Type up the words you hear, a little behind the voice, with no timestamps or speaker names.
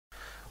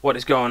What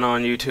is going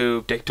on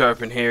YouTube? Dick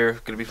Turpin here.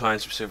 Going to be playing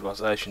some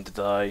Civilization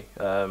today.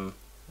 Going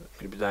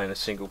to be playing a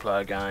single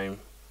player game.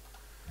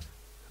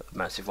 A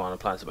massive one. I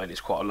plan to make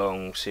this quite a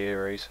long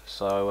series.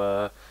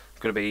 So,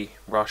 going to be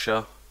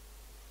Russia.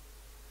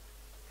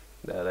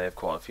 They have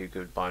quite a few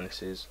good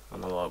bonuses.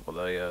 And I like what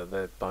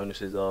their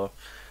bonuses are.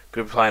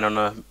 Going to be playing on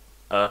a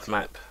Earth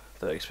map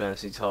that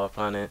expands the entire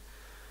planet.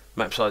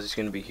 Map size is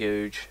going to be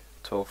huge.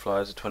 12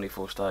 players,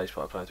 24 stage,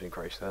 but I plan to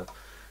increase that.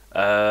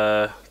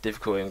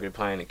 Difficulty, I'm going to be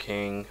playing a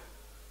king.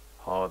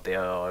 Hard, the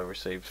AI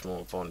receives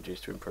small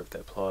advantages to improve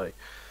their play.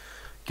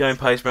 Game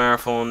pace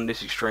marathon,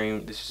 this is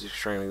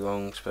extremely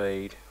long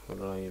speed. What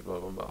do I need? Blah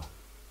blah blah.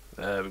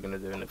 We're going to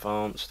do an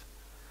advanced.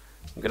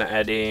 I'm going to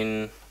add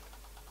in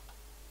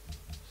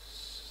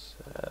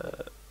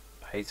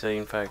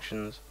 18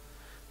 factions,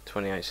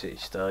 28 city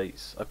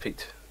states. I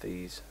picked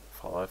these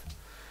 5.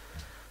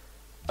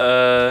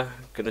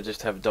 Gonna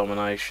just have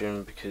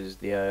domination because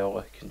the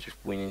AI can just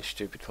win in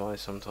stupid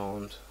ways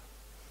sometimes.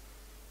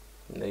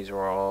 And these are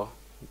our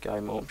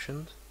game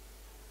options.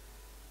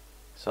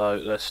 So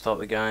let's start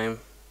the game.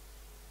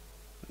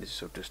 This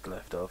is all just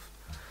left off.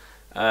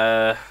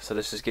 So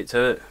let's just get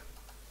to it.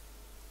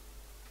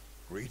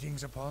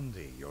 Greetings upon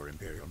thee, your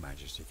Imperial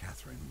Majesty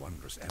Catherine,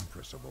 wondrous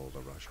Empress of all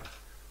the Russia.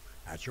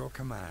 At your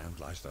command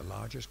lies the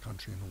largest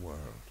country in the world.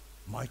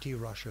 Mighty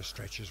Russia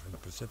stretches from the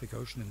Pacific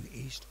Ocean in the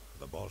east to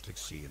the Baltic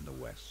Sea in the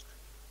west.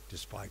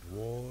 Despite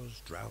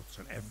wars, droughts,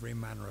 and every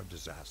manner of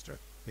disaster,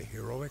 the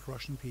heroic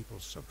Russian people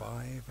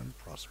survive and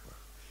prosper.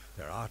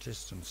 Their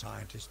artists and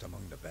scientists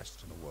among the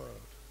best in the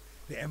world.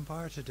 The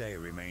empire today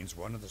remains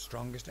one of the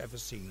strongest ever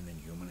seen in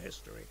human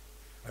history.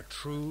 A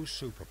true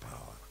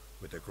superpower,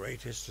 with the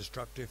greatest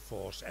destructive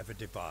force ever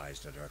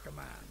devised at her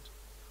command.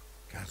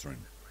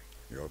 Catherine,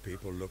 your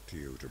people look to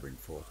you to bring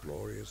forth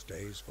glorious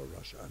days for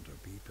Russia and her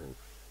people,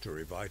 to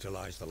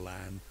revitalize the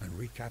land and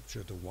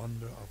recapture the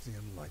wonder of the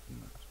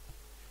Enlightenment.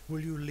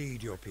 Will you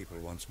lead your people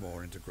once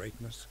more into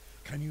greatness?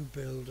 Can you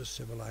build a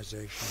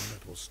civilization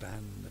that will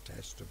stand the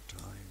test of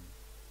time?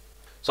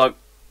 So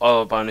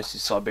our bonus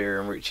is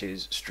Siberian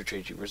riches,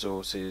 strategic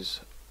resources,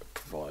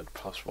 provide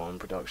 +1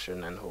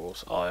 production, and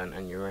horse, iron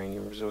and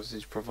uranium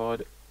resources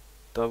provide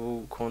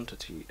double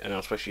quantity, and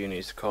our special unit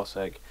is the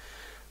Cossack.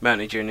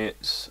 Mounted unit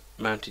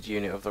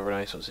of the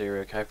Renaissance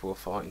era, capable of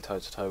fighting toe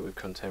to toe with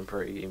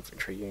contemporary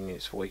infantry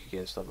units, weak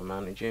against other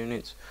mounted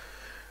units.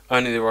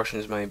 Only the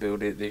Russians may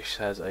build it. This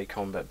has a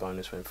combat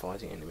bonus when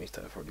fighting enemies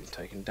that have already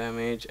taken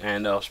damage.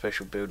 And our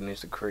special building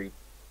is the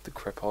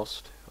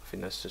Krepost. I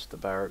think that's just the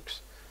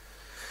barracks.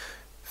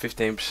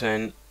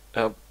 15%,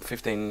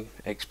 15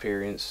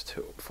 experience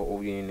for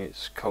all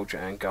units, culture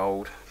and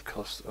gold.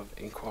 Cost of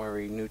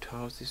inquiry, new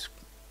tiles is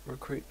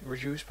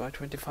reduced by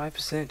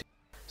 25%.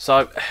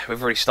 So,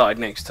 we've already started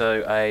next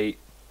to a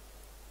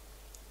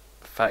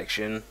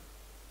faction.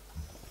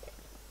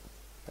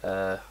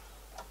 Yeah.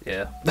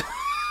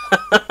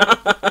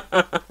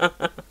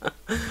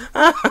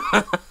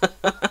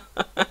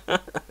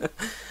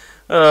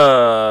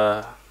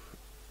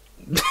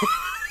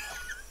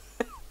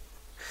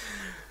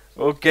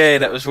 Okay,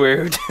 that was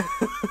weird.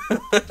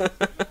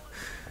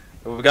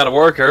 Well, we got a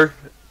worker.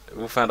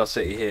 We'll find our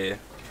city here.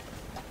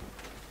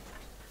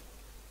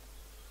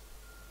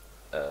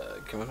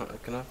 Can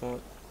I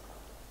find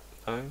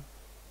home?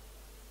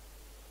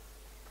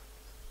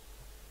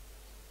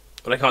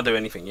 Well, they can't do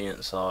anything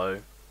yet, so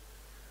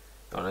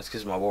oh, that's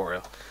because of my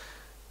warrior.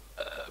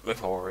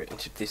 Move my warrior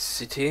into this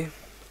city.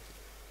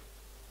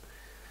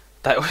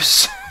 That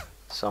was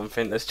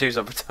something. Let's choose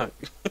our production.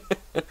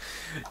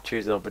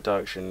 Choose our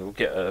production.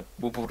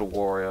 We'll build a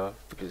warrior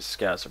because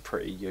scouts are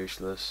pretty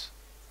useless.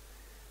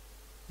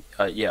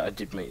 Yeah, I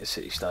did meet a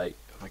city state.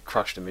 I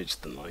crushed them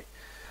instantly.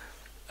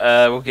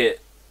 We'll get.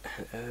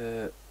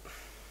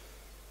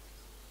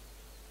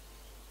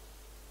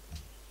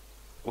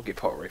 We'll get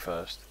pottery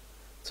first,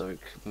 so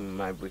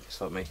maybe we can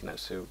start making that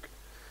silk.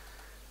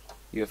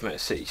 You have met a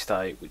city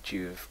state which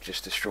you have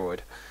just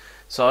destroyed.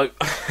 So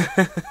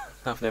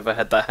I've never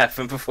had that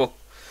happen before.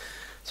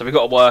 So we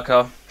got a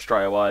worker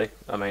straight away.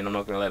 I mean, I'm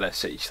not going to let that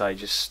city state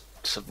just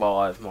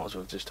survive. Might as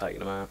well have just taken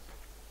them out.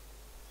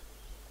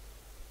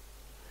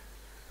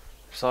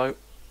 So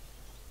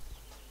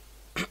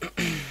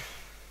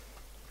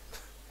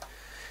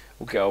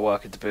we'll get our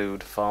worker to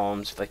build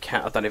farms. If they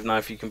can't, I don't even know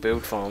if you can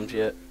build farms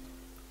yet.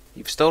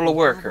 You've stole a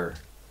worker.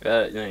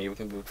 No, you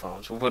can build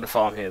farms. We'll build a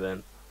farm here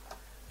then.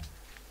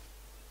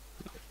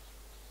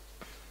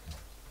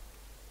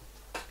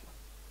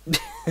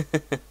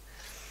 That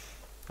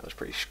was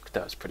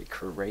pretty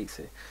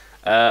crazy.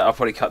 I'll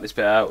probably cut this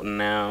bit out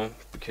now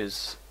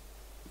because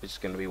we're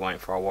just going to be waiting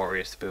for our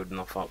warriors to build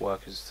enough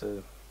workers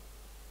to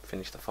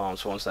finish the farm.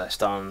 So once that's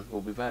done,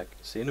 we'll be back.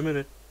 See you in a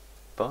minute.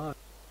 Bye.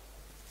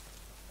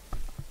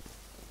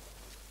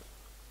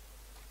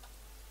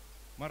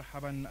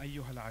 مرحبا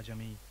أيها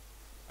العجمي،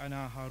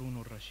 أنا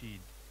هارون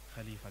الرشيد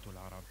خليفة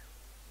العرب.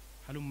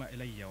 هلم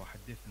إلي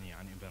وحدثني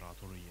عن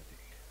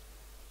إمبراطوريتك.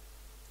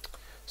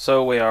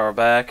 So we are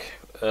back.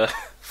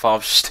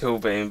 Farm's still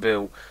being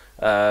built,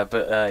 but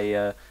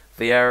the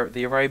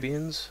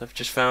Arabians have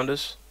just found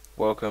us.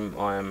 Welcome,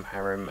 I am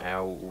Harim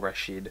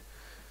al-Rashid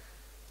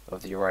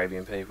of the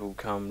Arabian people.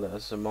 Come, let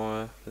us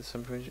admire yeah,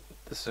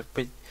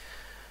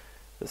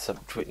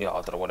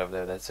 I don't know,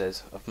 whatever that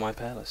says, of my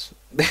palace.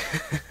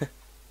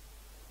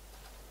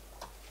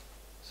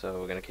 So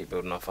we're gonna keep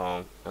building our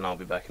farm, and I'll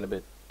be back in a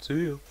bit.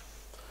 See ya.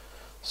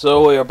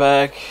 So we are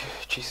back.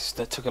 Jesus,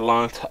 that took a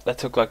long time. That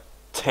took like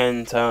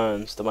 10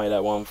 turns to make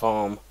that one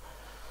farm.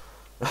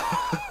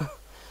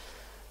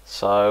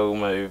 So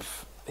we'll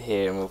move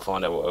here and we'll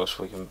find out what else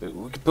we can build.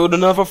 We could build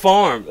another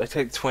farm. They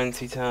take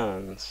 20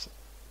 turns.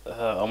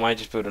 I might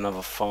just build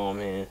another farm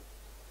here.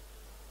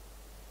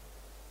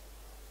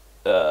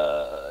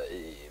 Yeah,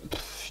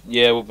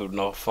 we'll build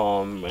another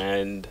farm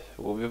and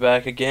we'll be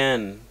back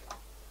again.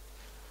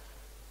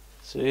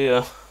 See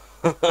ya.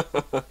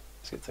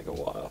 It's gonna take a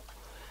while.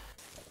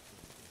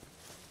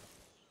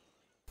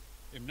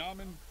 Im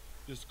Namen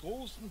des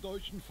großen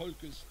deutschen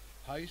Volkes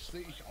heiße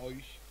ich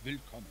euch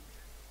willkommen.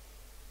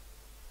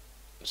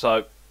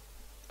 So,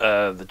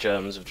 the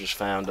Germans have just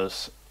found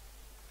us.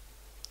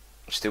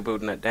 Still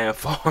building that damn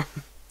farm.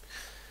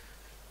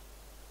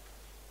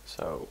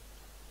 So,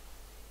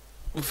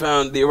 we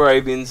found the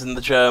Arabians and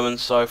the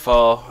Germans so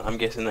far. I'm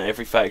guessing that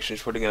every faction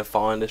is probably going to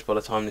find us by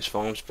the time this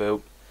farm's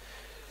built.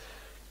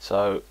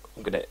 So,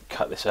 I'm going to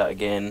cut this out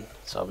again.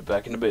 So, I'll be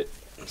back in a bit.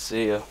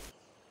 See ya.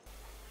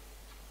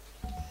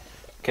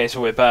 Okay,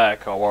 so we're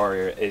back. Our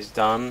warrior is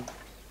done.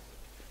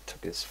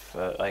 Took us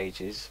for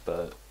ages,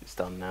 but it's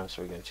done now,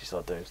 so we're going to just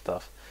start doing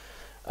stuff.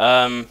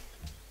 I'm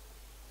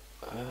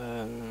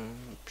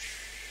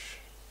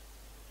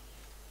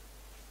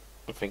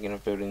thinking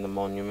of building the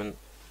monument,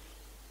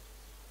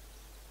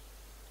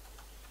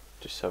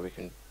 just so we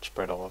can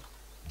spread our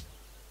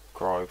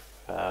growth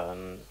out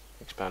and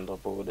expand our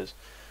borders.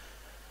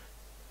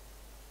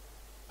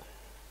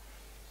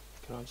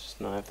 Can I just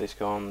have this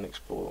go on and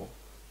explore?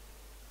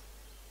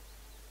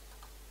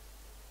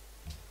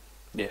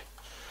 Yeah.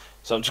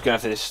 So I'm just going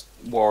to have this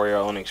warrior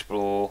on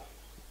explore,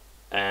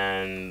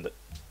 and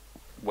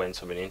when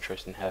something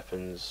interesting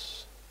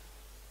happens,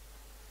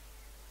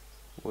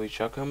 we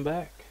shall come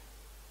back.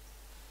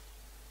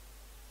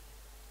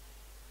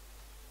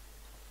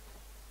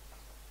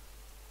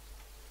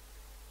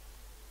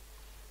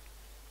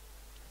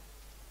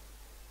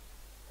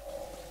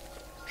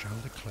 Shall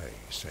the clay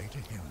say to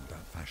him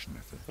that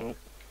fashioneth it? Oh,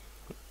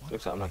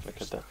 looks like I'm not going to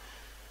cut that.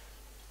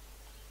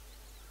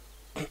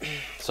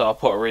 So our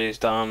pottery is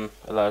done.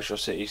 Allows your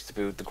cities to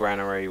build the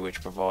granary,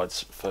 which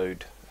provides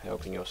food,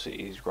 helping your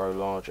cities grow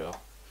larger.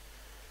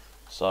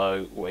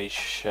 So we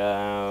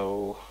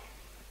shall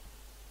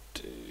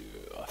do,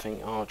 I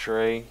think,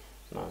 archery.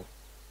 No.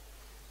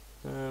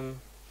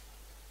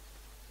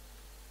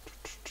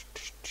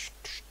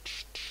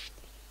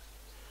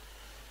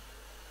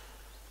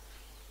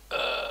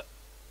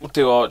 We'll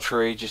do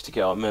archery just to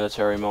get our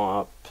military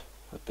might up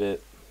a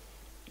bit,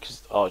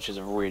 because archers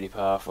are really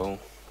powerful.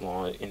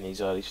 Like in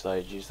these early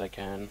stages, they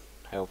can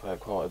help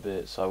out quite a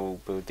bit. So we'll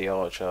build the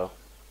archer,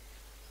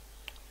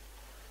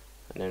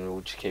 and then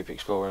we'll just keep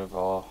exploring with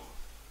our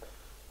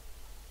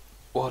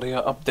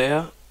warrior up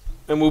there,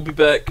 and we'll be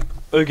back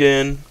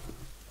again.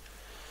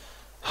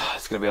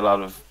 It's gonna be a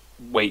lot of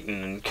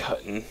waiting and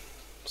cutting.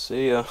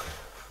 See ya.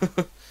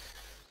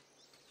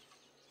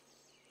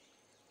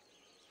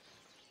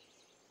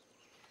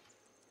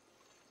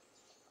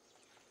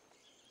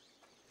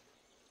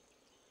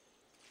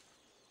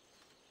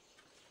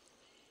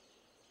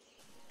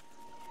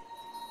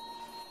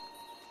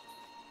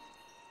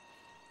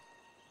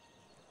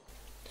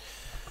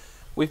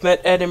 We've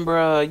met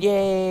Edinburgh,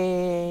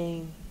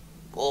 yay!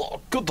 Oh,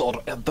 good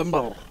old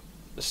Edinburgh,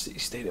 the city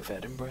state of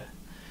Edinburgh.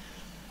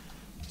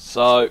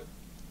 So,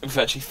 we've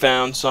actually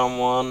found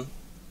someone.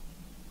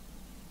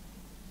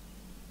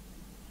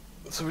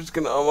 So we're just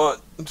gonna,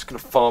 I'm just gonna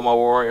follow my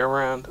warrior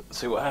around and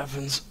see what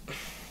happens.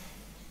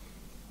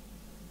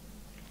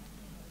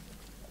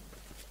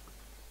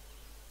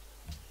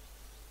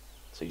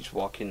 So you just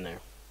walk in there.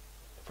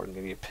 Probably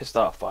gonna get pissed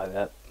off by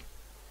that.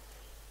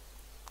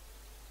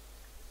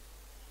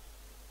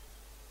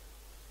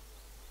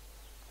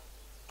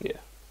 Yeah.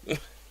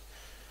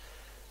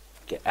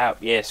 Get out,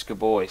 yes, good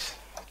boys.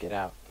 Get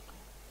out.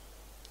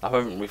 I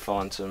hope we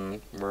find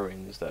some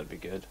ruins, that'd be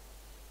good.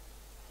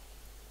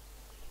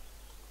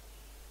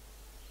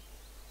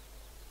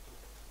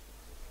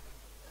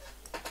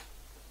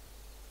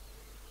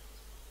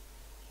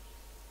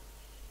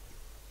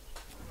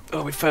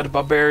 Oh, we found a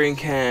barbarian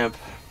camp.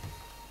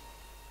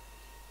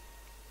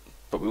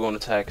 But we won't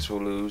attack, so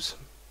we'll lose.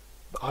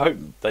 I hope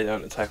they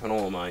don't attack on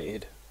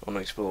automated, on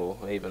explore,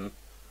 even.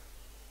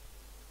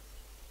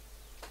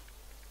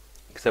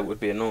 Because that would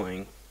be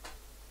annoying.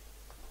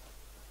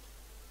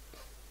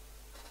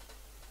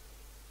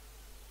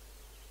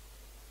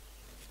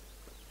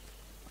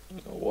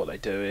 What are they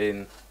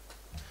doing?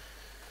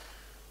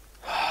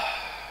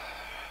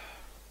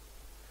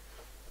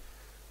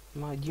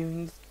 My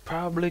unit's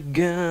probably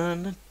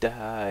gonna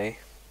die.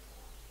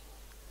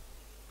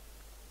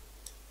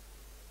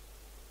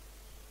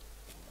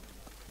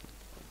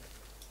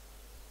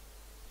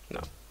 No,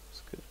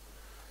 it's good.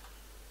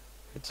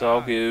 It's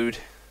all good.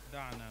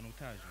 دعنا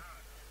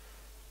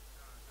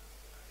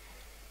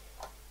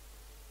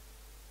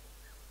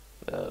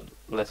نتاجر.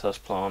 Let us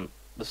plant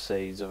the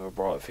seeds of a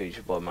bright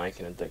future by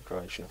making a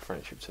declaration of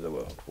friendship to the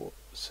world. What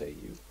say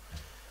you?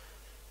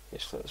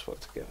 Yes, let us work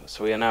together.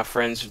 So we are now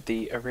friends with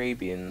the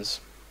Arabians.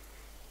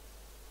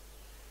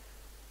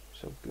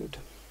 So good.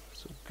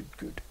 So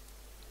good.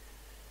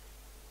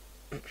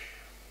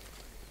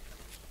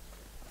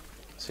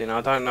 See, now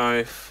I don't know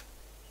if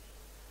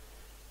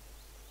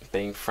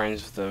being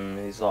friends with them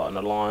is like an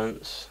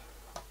alliance.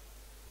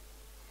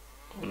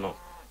 I'm not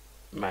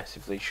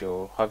massively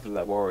sure. Hopefully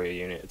that warrior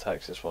unit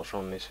attacks us whilst we're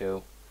on this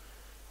hill.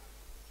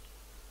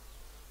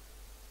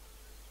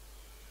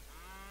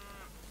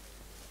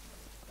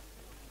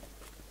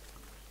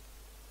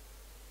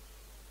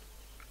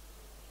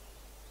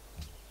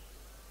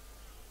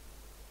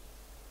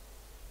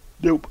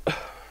 Nope.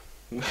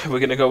 We're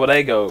gonna go where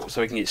they go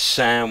so we can get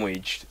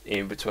sandwiched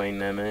in between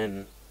them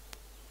and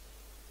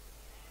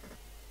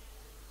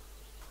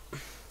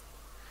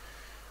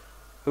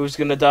who's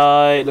gonna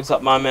die? Looks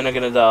like my men are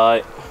gonna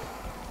die.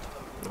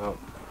 Nope.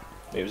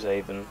 It was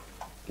even.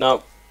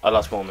 Nope. I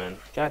lost more men.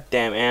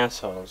 Goddamn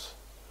assholes.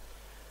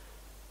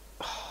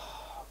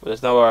 But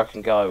there's nowhere I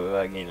can go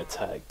without getting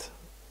attacked.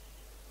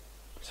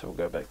 So we'll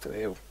go back to the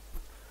hill.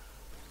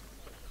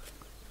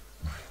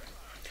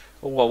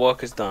 All our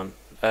work is done.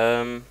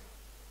 I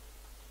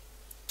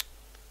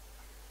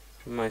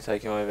may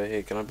take him over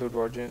here. Can I build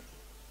roads yet?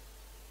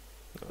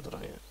 No, I don't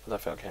know yet. I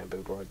don't think I can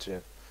build roads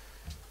yet.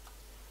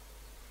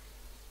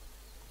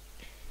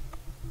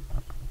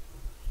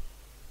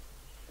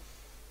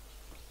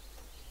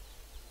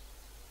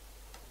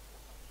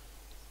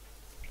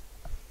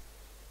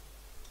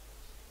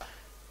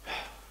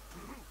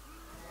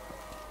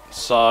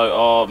 So,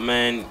 oh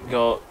man, we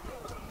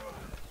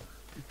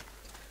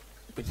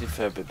did a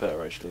fair bit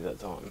better actually that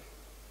time.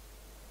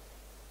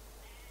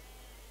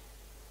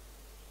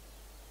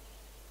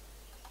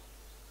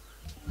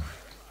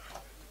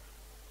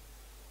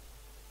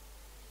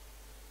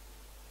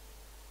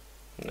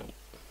 No.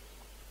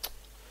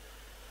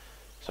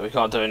 So we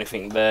can't do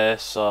anything there,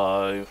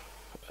 so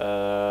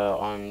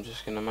I'm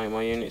just going to make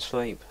my unit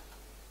sleep.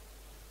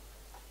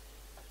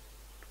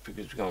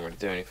 Because we can't really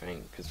do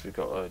anything, because we've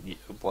got to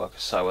work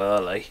so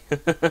early.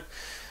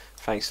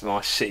 Thanks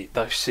to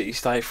those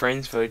city-state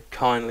friends for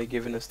kindly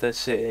giving us their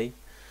city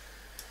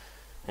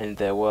and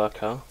their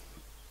worker.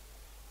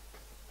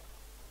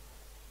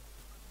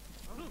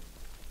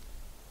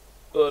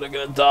 Oh, they're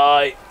gonna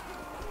die.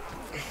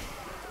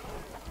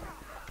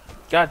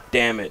 God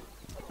damn it.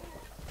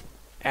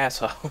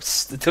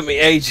 Assholes. It took me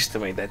ages to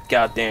make that,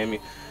 goddamn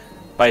you.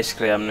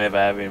 Basically, I'm never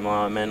having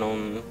my men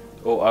on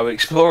Auto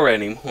Explorer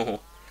anymore.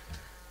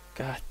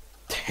 God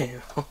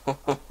damn.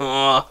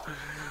 God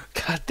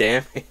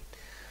damn it.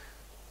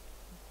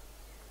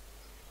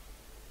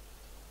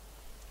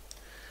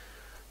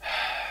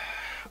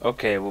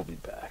 Okay, we'll be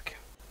back.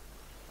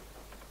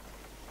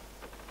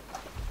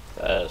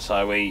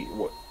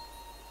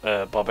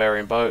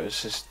 Barbarian boat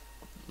has just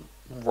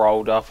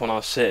rolled up on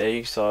our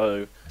city,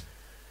 so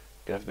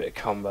gonna have a bit of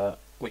combat.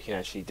 We can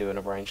actually do an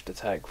arranged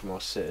attack from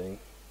our city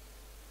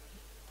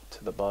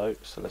to the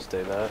boat, so let's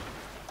do that.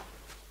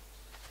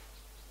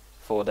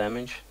 4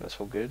 damage, that's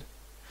all good.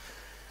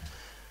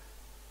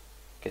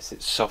 Guess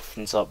it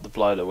softens up the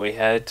blow that we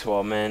had to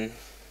our men.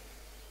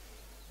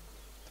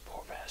 The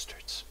poor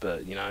bastards.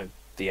 But, you know,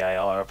 the AI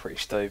are pretty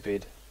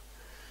stupid.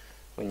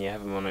 When you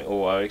have them on an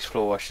auto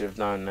explore, I should have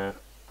known that.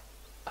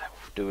 I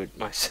will do it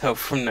myself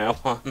from now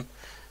on.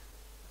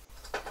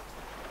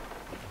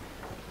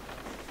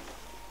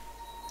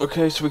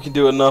 Okay, so we can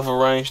do another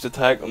ranged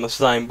attack on the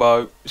same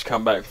boat. Just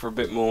come back for a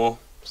bit more.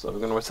 So we're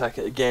going to attack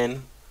it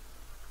again.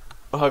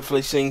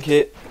 Hopefully sink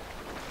it.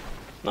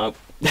 Nope.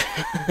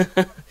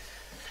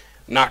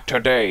 Not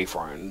today,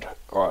 friend.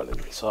 Alright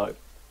then, so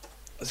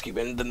let's keep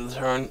ending the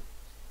turn.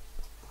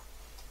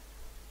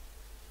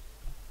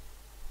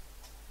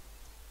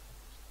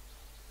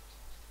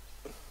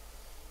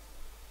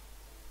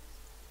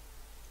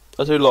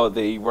 I do like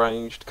the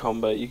ranged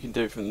combat you can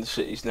do from the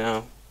cities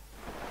now.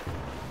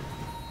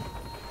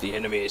 The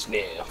enemy is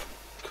near.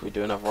 Can we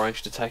do another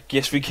ranged attack?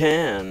 Yes we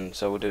can!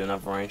 So we'll do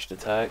another ranged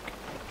attack.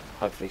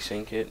 Hopefully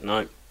sink it.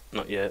 Nope,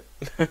 not yet.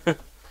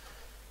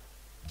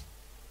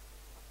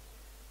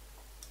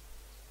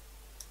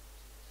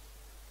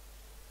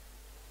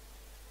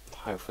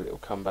 Hopefully it'll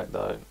come back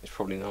though. It's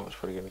probably not, it's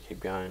probably going to keep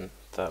going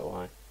that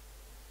way.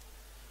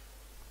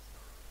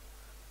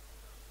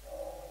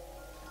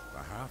 The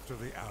haft of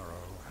the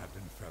arrow had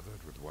been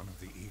feathered with one of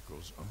the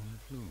eagle's own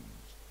plumes.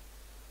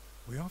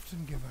 We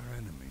often give our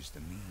enemies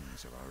the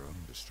means of our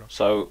own destruction.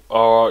 So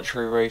our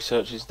archery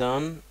research is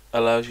done.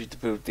 Allows you to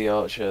build the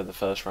archer, the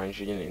first ranged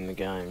unit in the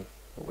game,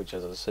 which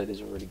as I said is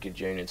a really good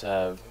unit to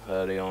have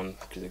early on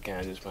because it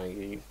can just make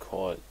you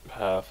quite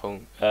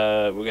powerful.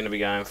 We're going to be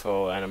going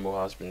for animal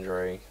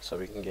husbandry so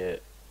we can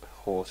get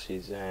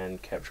horses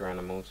and capture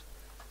animals.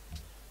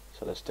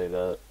 So let's do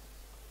that.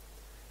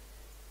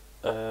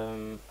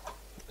 There's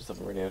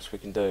nothing really else we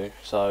can do,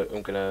 so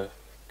I'm going to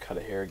cut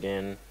it here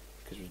again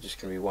because we're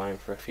just going to be waiting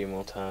for a few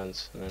more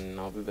turns, and then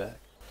I'll be back.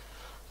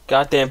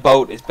 Goddamn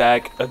boat is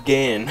back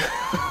again.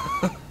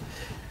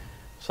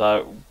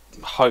 So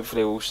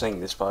hopefully we'll sink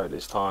this boat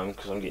this time,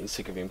 because I'm getting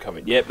sick of him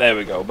coming. Yep, there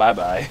we go. Bye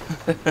bye.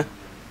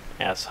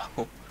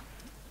 Asshole.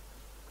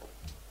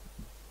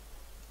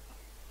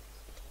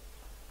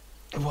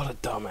 What a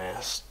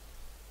dumbass.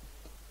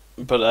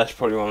 But that's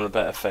probably one of the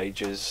better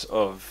features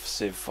of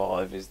Civ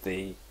 5 is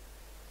the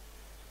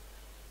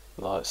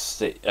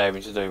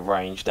having to do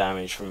range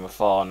damage from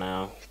afar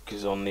now,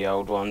 because on the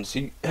old ones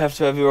you have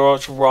to have your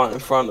archer right in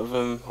front of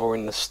them or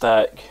in the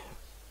stack,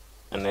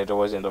 and they'd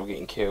always end up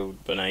getting killed.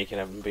 But now you can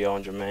have them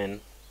behind your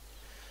men.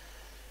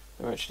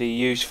 They're actually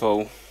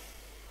useful.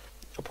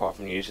 Apart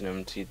from using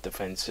them to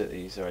defend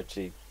cities, they're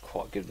actually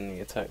quite good in the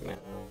attack now.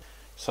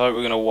 So we're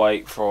going to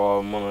wait for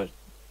our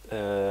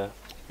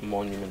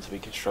monument to be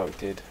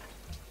constructed,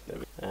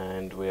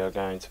 and we are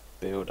going to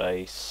build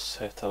a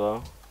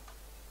settler.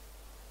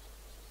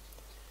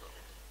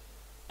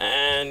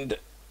 And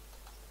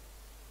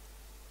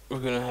we're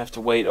going to have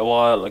to wait a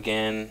while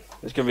again.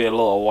 There's going to be a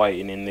lot of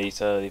waiting in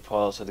these early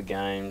parts of the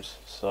games,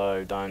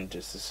 so don't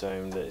just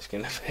assume that it's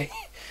going to be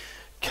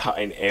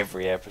cutting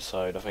every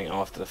episode. I think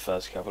after the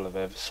first couple of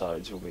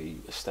episodes we'll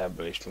be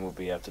established and we'll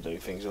be able to do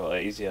things a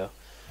lot easier.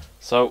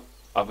 So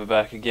I'll be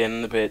back again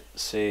in a bit.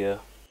 See ya.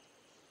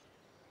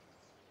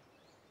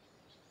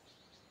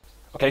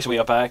 Okay, so we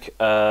are back.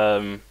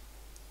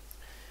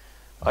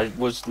 I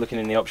was looking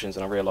in the options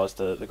and I realised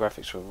that the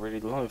graphics were really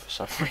low for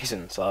some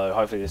reason, so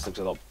hopefully this looks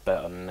a lot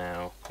better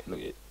now.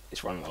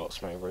 It's running a lot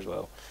smoother as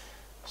well.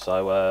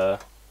 So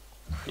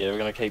yeah, we're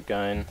going to keep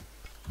going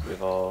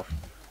with our...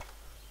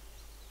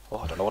 Oh,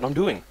 I don't know what I'm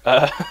doing.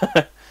 We're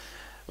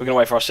going to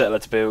wait for our settler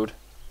to build,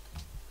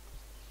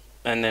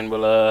 and then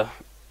we'll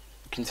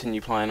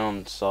continue playing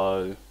on,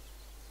 so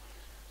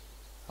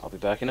I'll be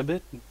back in a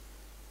bit.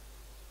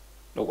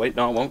 Oh wait,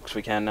 no I won't, because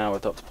we can now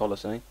adopt a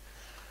policy.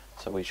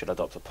 So we should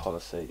adopt a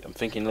policy. I'm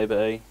thinking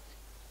Liberty,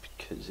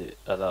 because it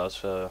allows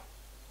for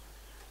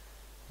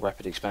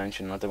rapid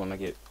expansion. I don't want to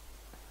get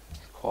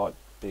quite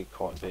big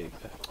quickly.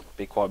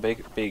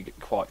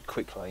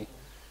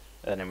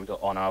 And then we've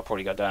got Honour. I'll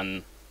probably go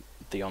down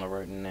the Honour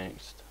route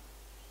next.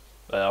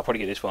 I'll probably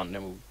get this one, and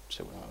then we'll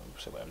see what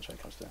happens when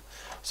it comes to that.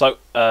 So,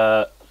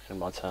 in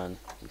my turn,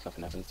 if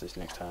nothing happens this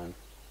next turn,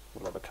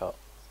 we'll have a cut.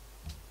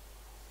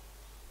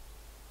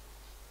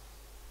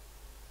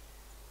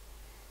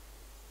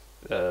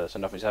 So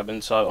nothing's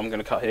happened, so I'm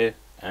going to cut here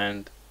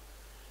and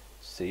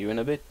see you in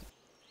a bit.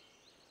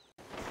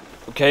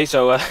 Okay,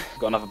 so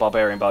got another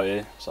barbarian boat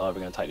here, so we're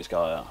going to take this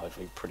guy out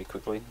hopefully pretty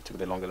quickly. It took a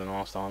bit longer than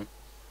last time.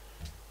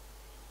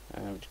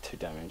 We did 2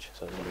 damage,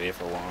 so he's going to be here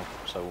for a while,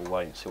 so we'll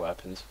wait and see what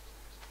happens.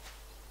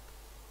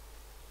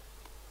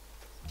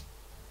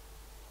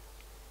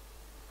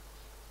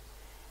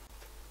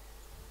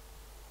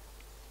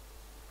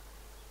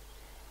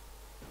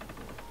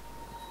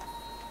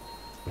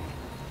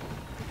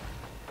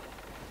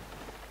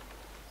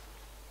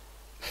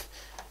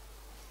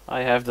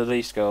 I have the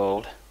least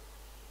gold.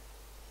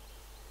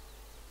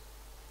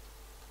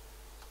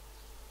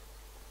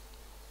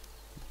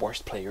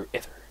 Worst player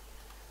ever.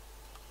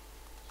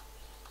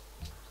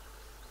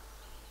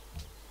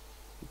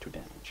 2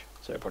 damage.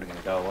 So they're probably going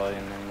to go away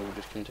and then we'll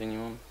just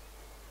continue on.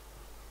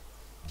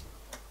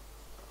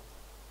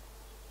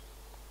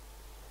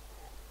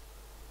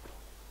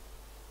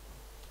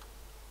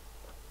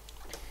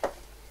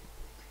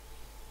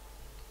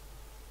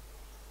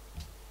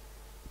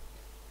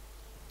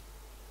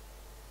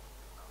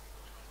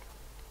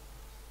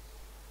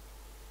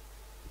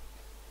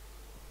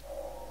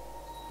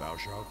 Thou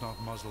shalt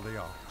not muzzle the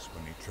ox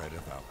when he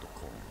treadeth out the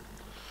corn.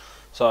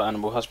 So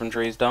animal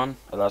husbandry is done.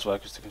 Allows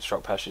workers to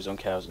construct pastures on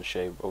cows and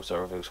sheep. Also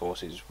reveals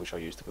horses, which are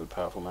used to build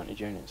powerful mounted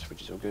units,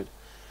 which is all good.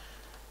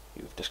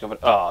 You've discovered...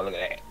 Oh, look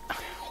at that.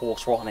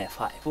 Horse right in their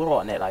face. We're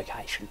right in that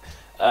location.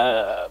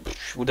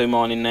 We'll do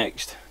mining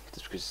next,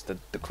 just because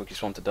it's the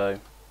quickest one to do.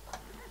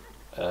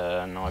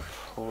 And I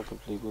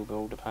probably will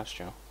build a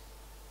pasture.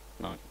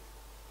 No.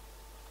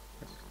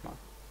 No.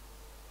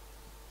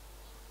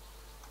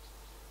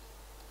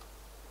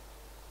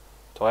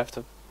 Do I have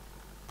to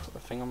put a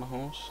thing on my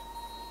horse?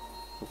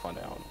 We'll find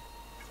out.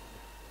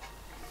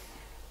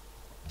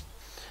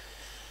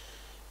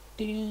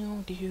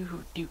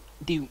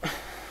 Do.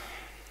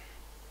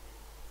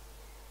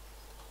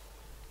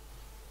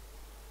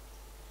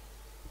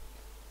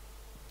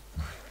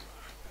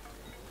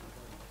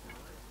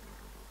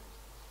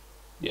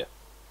 Yeah.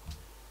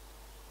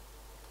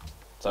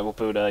 So we'll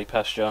build a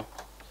pasture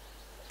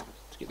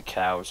to get the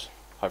cows.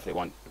 Hopefully it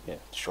won't,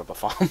 destroy my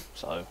farm.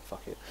 So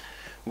fuck it.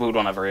 We'll build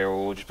one over here,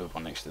 or we'll just build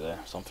one next to there,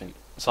 something.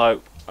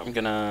 So I'm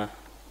gonna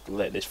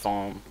let this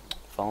farm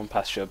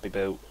pasture be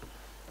built,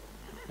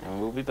 and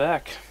we'll be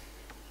back.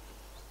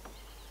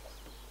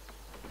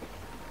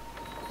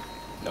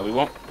 No, we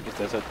won't,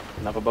 because there's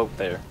another boat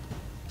there.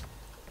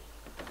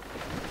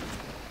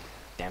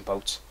 Damn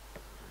boats.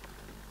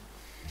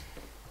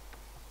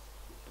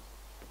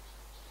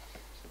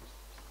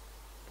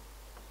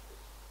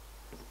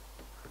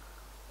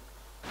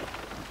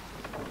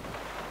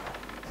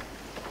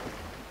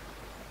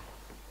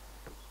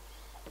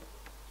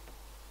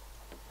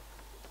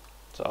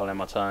 So I'll end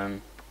my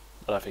turn.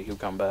 I don't think he'll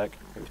come back.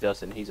 If he does,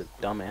 then he's a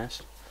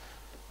dumbass.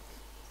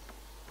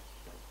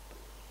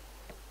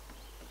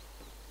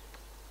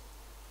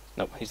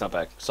 Nope, he's not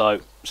back.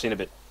 So, see you in a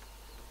bit.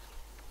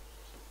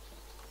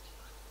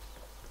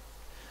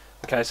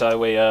 Okay, so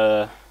we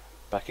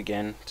back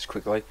again, just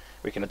quickly.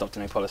 We can adopt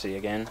a new policy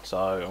again,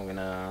 so I'm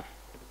gonna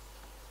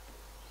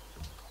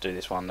do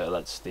this one that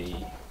lets the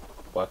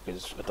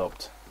workers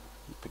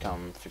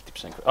become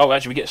 50%. Oh,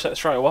 actually we get set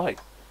straight away.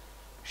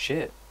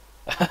 Shit.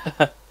 Don't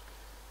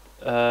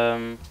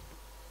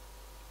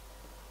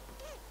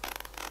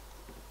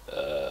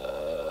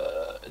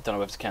know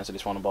whether to cancel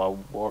this one and buy a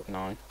war. No.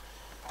 I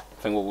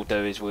think what we'll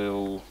do is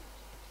we'll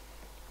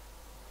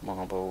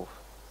marble.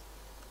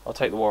 I'll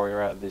take the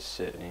warrior out of this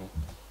city.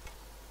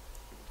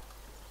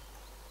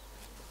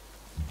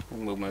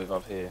 And we'll move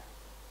up here.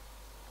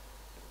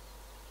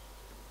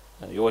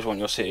 You always want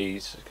your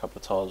cities a couple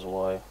of tiles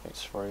away. I think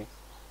it's 3.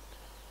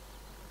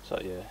 So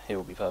yeah, here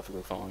will be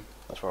perfectly fine.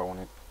 That's where I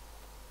want it.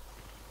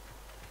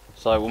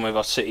 So we'll move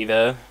our city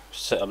there,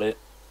 settle it.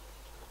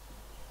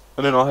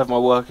 And then I'll have my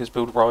workers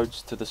build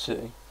roads to the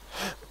city.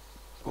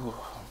 Ooh.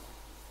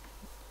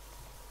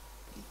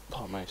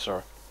 Pardon me,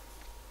 sorry.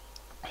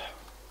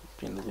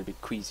 Being a little bit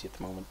queasy at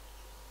the moment.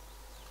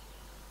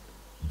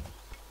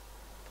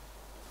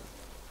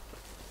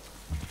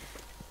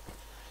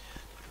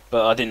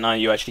 But I didn't know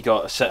you actually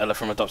got a settler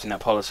from adopting that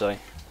policy.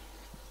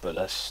 But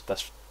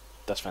that's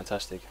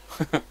fantastic.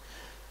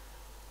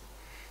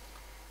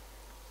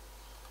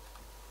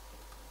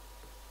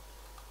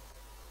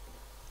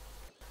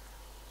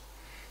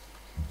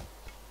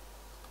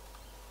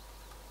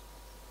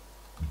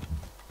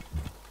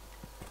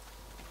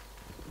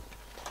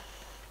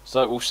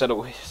 So we'll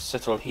settle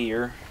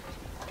here,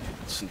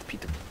 St.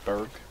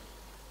 Petersburg,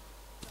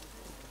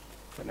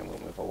 and then we'll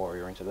move our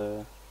warrior into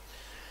there.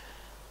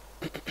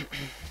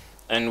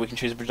 And we can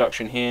choose a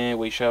production here.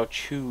 We shall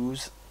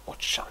choose.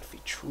 What shall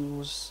we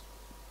choose?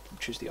 We'll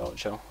choose the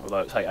archer, although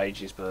it'll take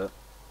ages, but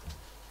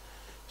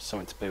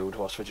something to build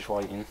whilst we're just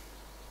waiting.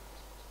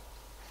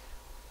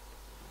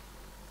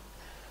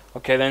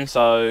 Okay then,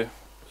 so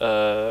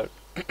I'm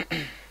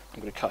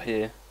going to cut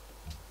here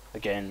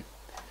again.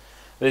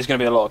 There's going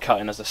to be a lot of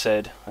cutting, as I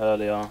said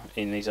earlier,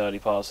 in these early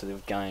parts of the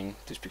game,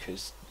 just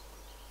because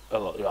I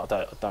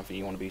don't think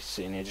you want to be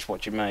sitting here just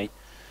watching me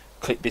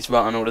click this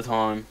button all the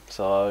time.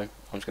 So I'm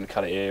just going to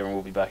cut it here, and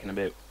we'll be back in a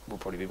bit. We'll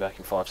probably be back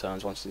in 5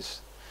 turns once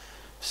this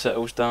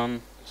settle's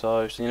done.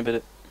 So see you in a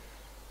bit.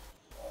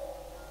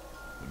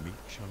 The meek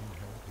shall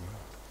inherit the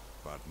earth,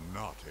 but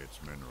not its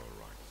mineral rights.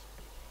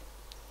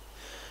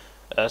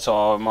 So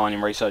our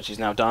mining research is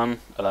now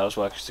done. Allows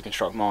workers to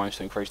construct mines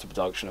to increase the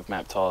production of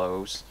map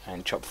tiles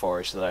and chop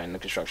forests, allowing the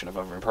construction of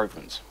other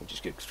improvements, which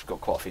is good because we've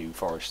got quite a few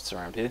forests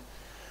around here.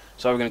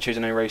 So we're going to choose a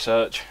new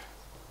research,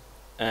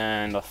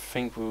 and I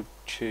think we'll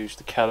choose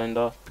the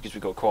calendar because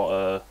we've got quite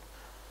a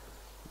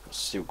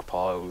silk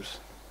piles.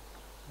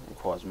 It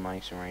requires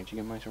masonry. Do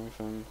you get masonry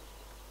from?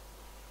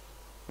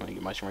 Well, you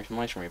get masonry from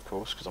masonry, of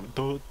course, because I'm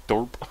a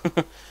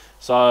derp.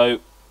 So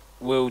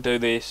we'll do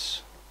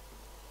this.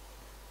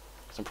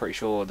 I'm pretty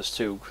sure there's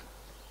 3 gold,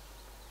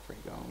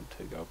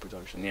 2 gold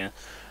production, yeah.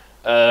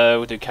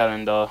 We'll do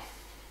calendar,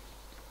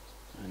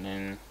 and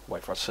then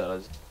wait for our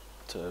settlers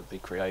to be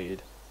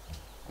created.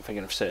 I'm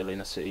thinking of settling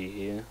a city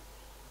here,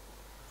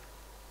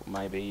 or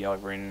maybe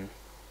over in...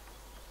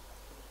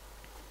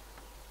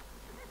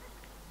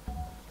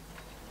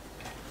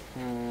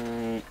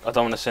 I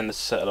don't want to send the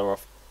settler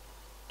off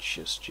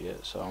just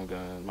yet, so I'm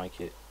going to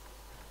make it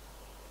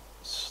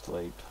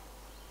sleep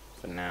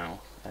for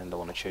now, and I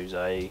want to choose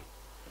a...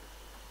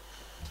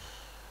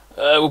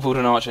 we'll build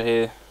an archer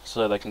here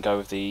so they can go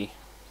with the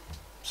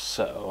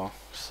settler.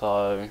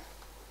 So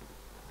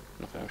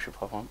nothing else should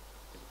pop up.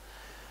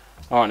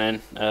 Alright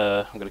then,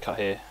 I'm going to cut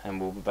here and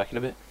we'll be back in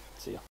a bit.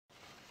 See ya.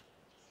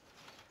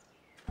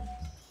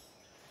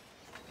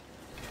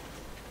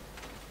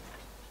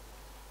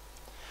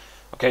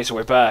 Okay, so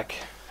we're back.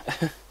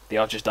 The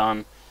archer's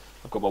done.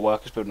 I've got my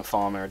workers building a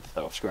farm here. I did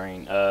that off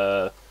screen.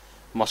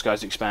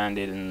 Moscow's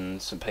expanded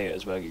and St.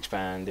 Petersburg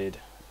expanded.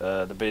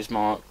 The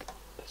Bismarck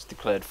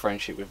declared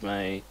friendship with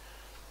me,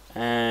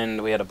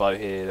 and we had a boat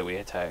here that we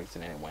attacked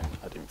and then it went.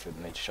 I didn't feel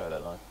the need to show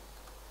that though.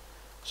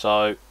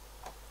 So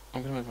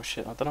I'm gonna move my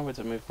shit. I don't know where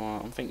to move my...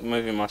 I'm thinking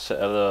moving my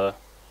settler...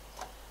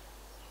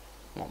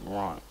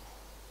 right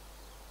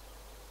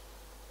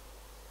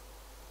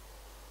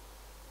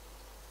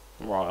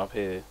up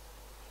here.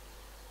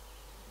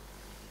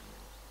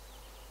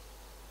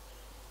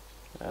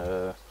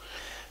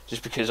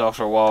 Just because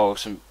after a while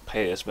St.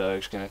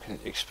 Petersburg's gonna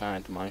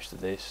expand most of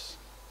this.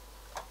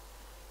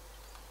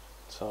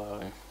 So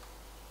I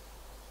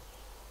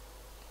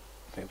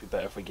think it'd be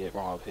better if we get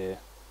right up here.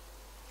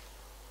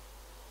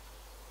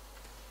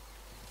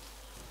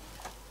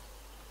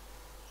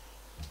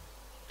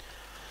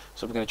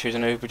 So we're going to choose a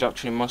new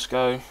production in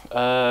Moscow.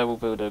 We'll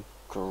build a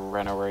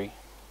granary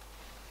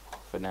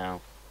for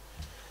now,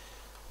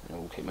 and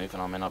we'll keep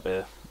moving our men up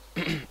here.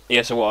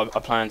 Yeah, so what I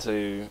plan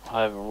to...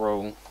 I have a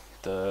rule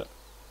that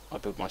I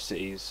build my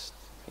cities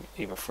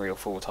either 3 or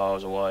 4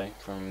 tiles away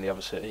from the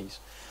other cities.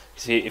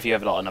 See, if you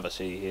have like another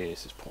city here,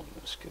 it's just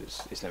pointless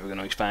because it's never going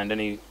to expand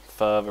any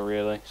further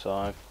really.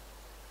 So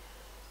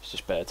it's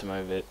just better to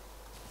move it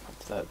up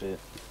to that bit.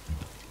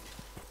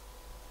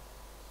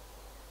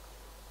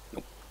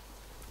 Nope.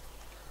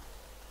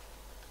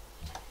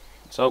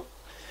 So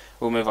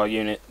we'll move our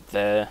unit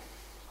there,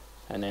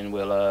 and then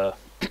we'll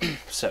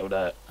settle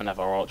that and have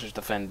our archers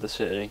defend the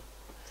city,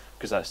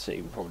 because that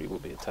city probably will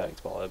be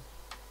attacked by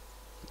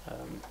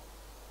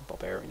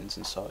barbarians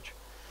and such.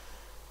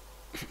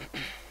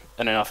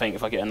 And then I think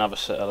if I get another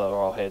settler,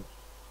 I'll head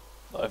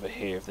over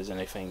here if there's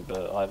anything,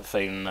 but I have a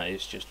feeling that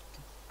it's just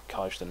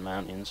coast and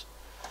mountains.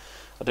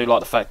 I do like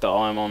the fact that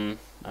I'm on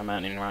a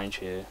mountain range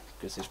here,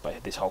 because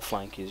this whole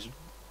flank is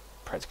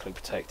practically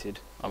protected.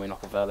 I mean,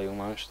 like a valley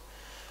almost,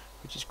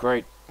 which is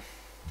great.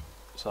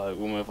 So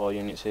we'll move our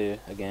units here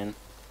again,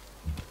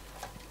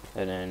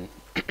 and then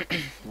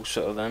we'll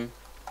settle them.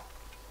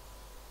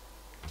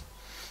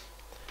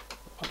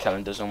 My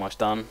calendar's almost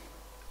done.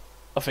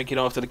 I'm thinking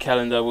after the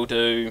calendar we'll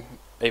do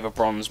either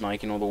bronze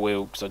making or the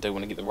wheel, because I do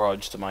want to get the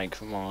roads to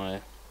make my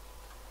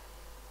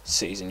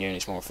cities and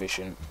units more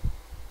efficient.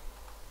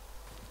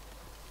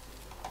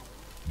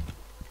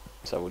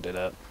 So we'll do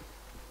that.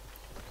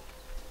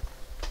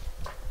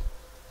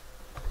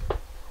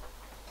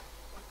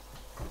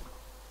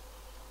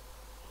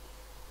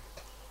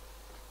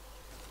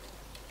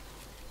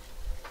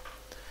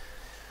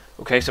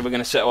 Okay, so we're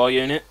going to settle our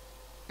unit.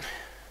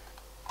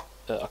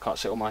 I can't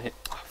settle my hit.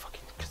 Oh,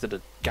 fucking, because of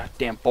the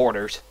goddamn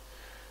borders.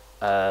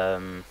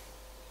 4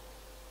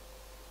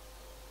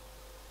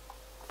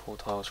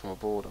 tiles from a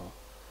border.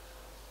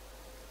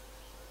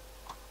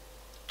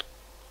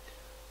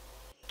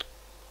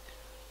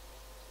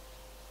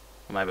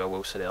 Maybe I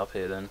will set it up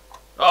here then.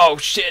 Oh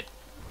shit!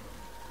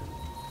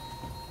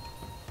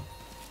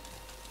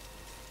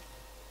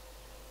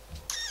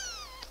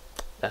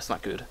 That's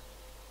not good.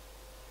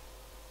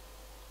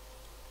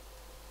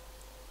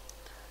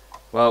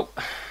 Well,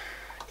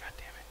 god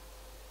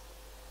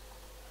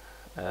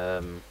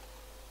damn it.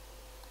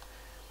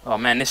 Oh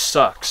man, this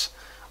sucks.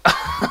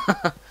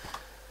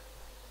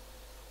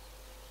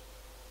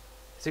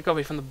 Is it gotta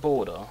be from the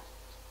border?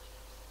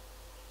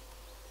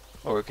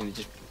 Or can it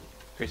just,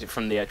 or is it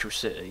from the actual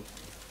city?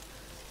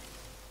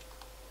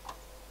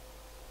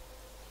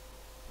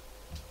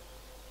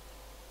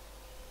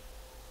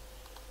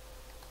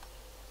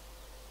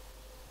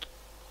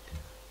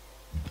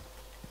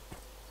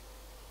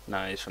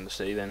 No, it's from the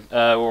city then.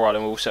 Alright,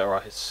 then we'll set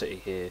our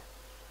city here.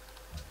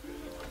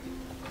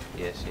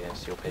 Yes,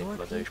 yes, your people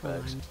are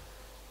douchebags.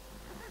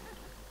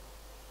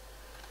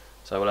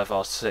 So we'll have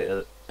our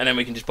city, and then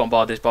we can just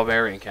bombard this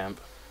barbarian camp.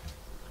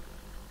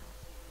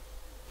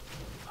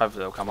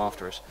 Hopefully they'll come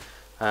after us.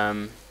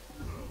 Can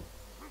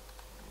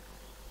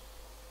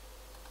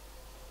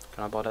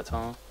I buy that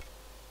tile?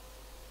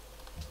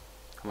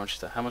 How much is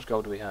that? How much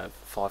gold do we have?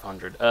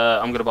 500.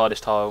 I'm gonna buy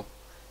this tile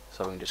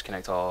so we can just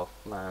connect our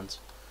lands.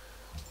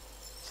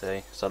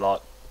 See, so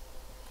like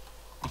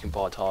you can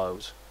buy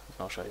tiles.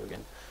 I'll show you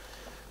again.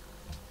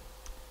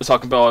 So I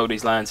can buy all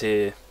these lands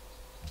here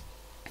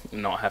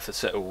and not have to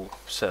settle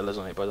settlers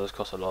on it, but it does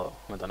cost a lot.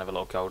 I don't have a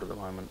lot of gold at the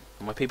moment.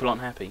 And my people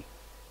aren't happy.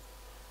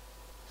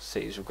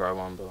 Cities will grow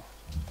on, but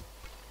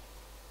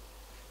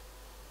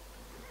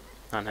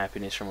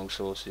unhappiness from all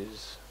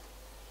sources.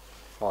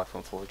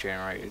 5.4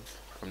 generated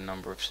from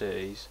number of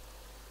cities.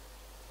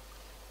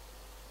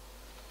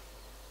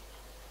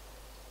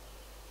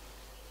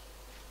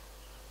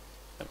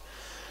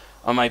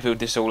 I may build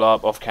this all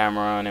up off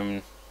camera and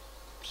then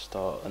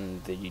start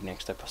in the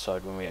next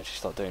episode when we actually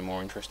start doing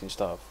more interesting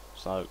stuff.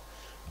 So,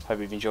 hope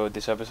you've enjoyed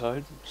this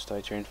episode.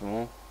 Stay tuned for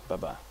more. Bye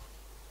bye.